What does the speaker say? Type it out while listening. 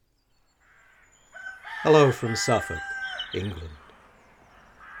Hello from Suffolk, England,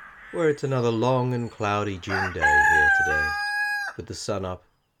 where it's another long and cloudy June day here today, with the sun up,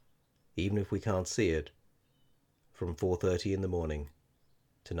 even if we can't see it, from 4:30 in the morning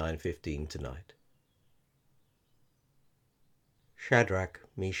to 9:15 tonight. Shadrach,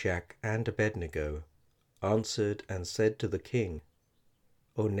 Meshach, and Abednego answered and said to the king,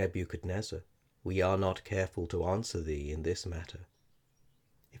 O Nebuchadnezzar, we are not careful to answer thee in this matter.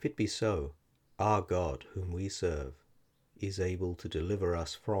 If it be so, our God, whom we serve, is able to deliver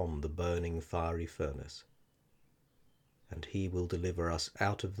us from the burning fiery furnace, and he will deliver us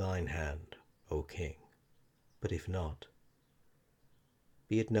out of thine hand, O king. But if not,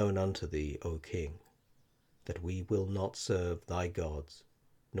 be it known unto thee, O king, that we will not serve thy gods,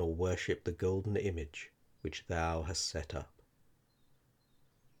 nor worship the golden image which thou hast set up.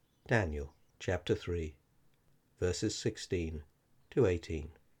 Daniel chapter 3, verses 16 to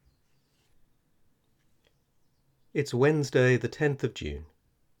 18. It's Wednesday, the 10th of June,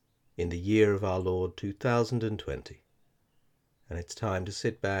 in the year of our Lord 2020, and it's time to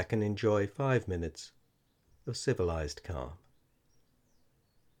sit back and enjoy 5 minutes of civilized calm.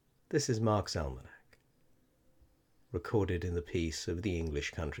 This is Mark's Almanac, recorded in the peace of the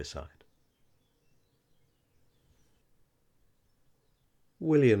English countryside.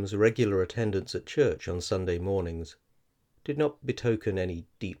 William's regular attendance at church on Sunday mornings did not betoken any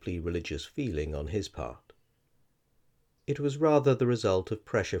deeply religious feeling on his part. It was rather the result of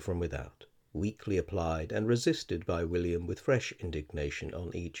pressure from without, weakly applied and resisted by William with fresh indignation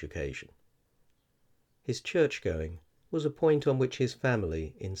on each occasion. His church-going was a point on which his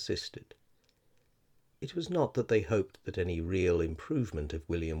family insisted. It was not that they hoped that any real improvement of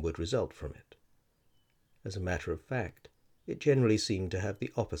William would result from it. As a matter of fact, it generally seemed to have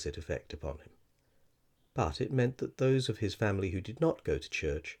the opposite effect upon him. But it meant that those of his family who did not go to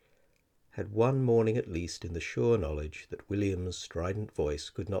church had one morning at least in the sure knowledge that William's strident voice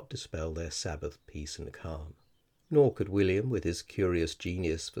could not dispel their Sabbath peace and calm. Nor could William, with his curious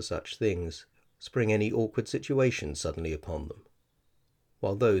genius for such things, spring any awkward situation suddenly upon them,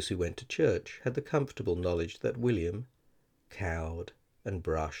 while those who went to church had the comfortable knowledge that William, cowed and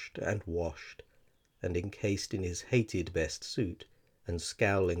brushed and washed, and encased in his hated best suit, and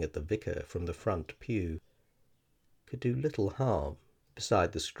scowling at the vicar from the front pew, could do little harm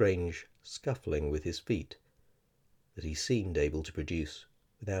beside the strange scuffling with his feet that he seemed able to produce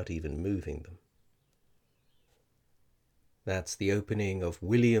without even moving them. That's the opening of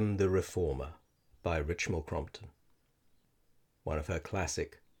William the Reformer by Richmal Crompton, one of her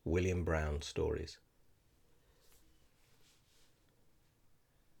classic William Brown stories.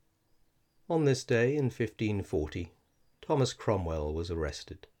 On this day in 1540, Thomas Cromwell was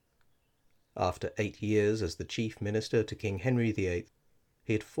arrested. After 8 years as the chief minister to King Henry VIII,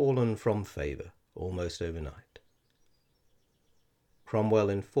 he had fallen from favour almost overnight.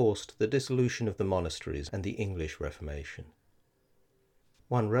 Cromwell enforced the dissolution of the monasteries and the English Reformation.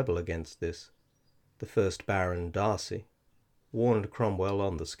 One rebel against this, the first Baron Darcy, warned Cromwell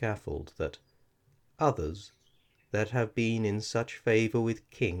on the scaffold that others that have been in such favour with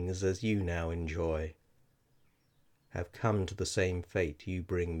kings as you now enjoy have come to the same fate you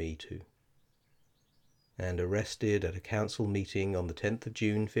bring me to. And arrested at a council meeting on the 10th of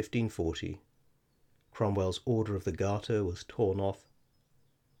June 1540, Cromwell's Order of the Garter was torn off.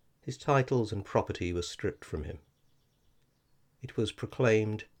 His titles and property were stripped from him. It was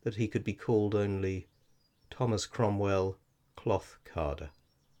proclaimed that he could be called only Thomas Cromwell, cloth carder.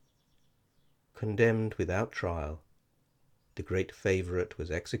 Condemned without trial, the great favourite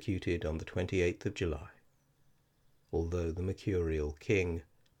was executed on the 28th of July, although the mercurial king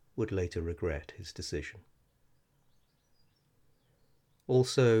would later regret his decision.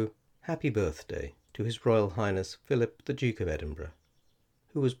 Also, happy birthday to His Royal Highness Philip the Duke of Edinburgh,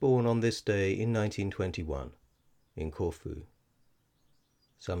 who was born on this day in 1921 in Corfu.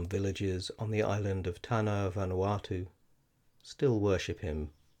 Some villages on the island of Tanau Vanuatu still worship him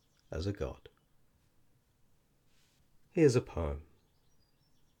as a god. Here's a poem.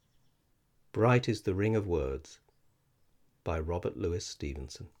 Bright is the Ring of Words by Robert Louis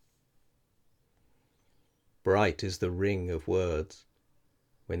Stevenson. Bright is the ring of words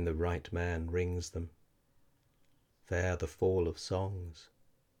when the right man rings them. Fair the fall of songs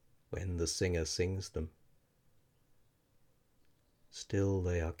when the singer sings them. Still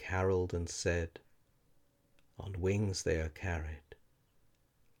they are carolled and said, on wings they are carried,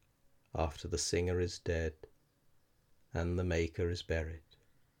 after the singer is dead and the maker is buried.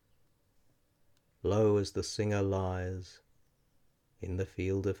 Low as the singer lies in the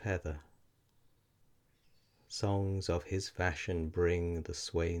field of heather, songs of his fashion bring the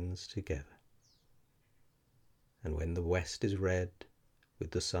swains together. And when the west is red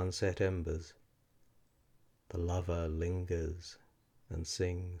with the sunset embers, the lover lingers and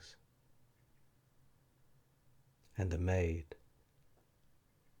sings, and the maid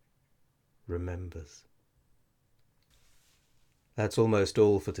remembers. That's almost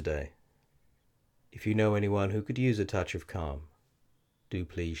all for today. If you know anyone who could use a touch of calm, do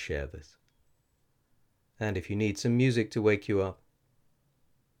please share this. And if you need some music to wake you up,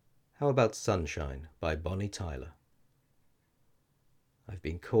 how about Sunshine by Bonnie Tyler? I've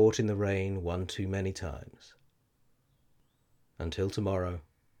been caught in the rain one too many times. Until tomorrow,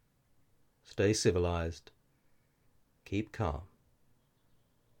 stay civilized, keep calm,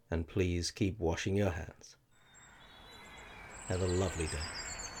 and please keep washing your hands. Have a lovely day.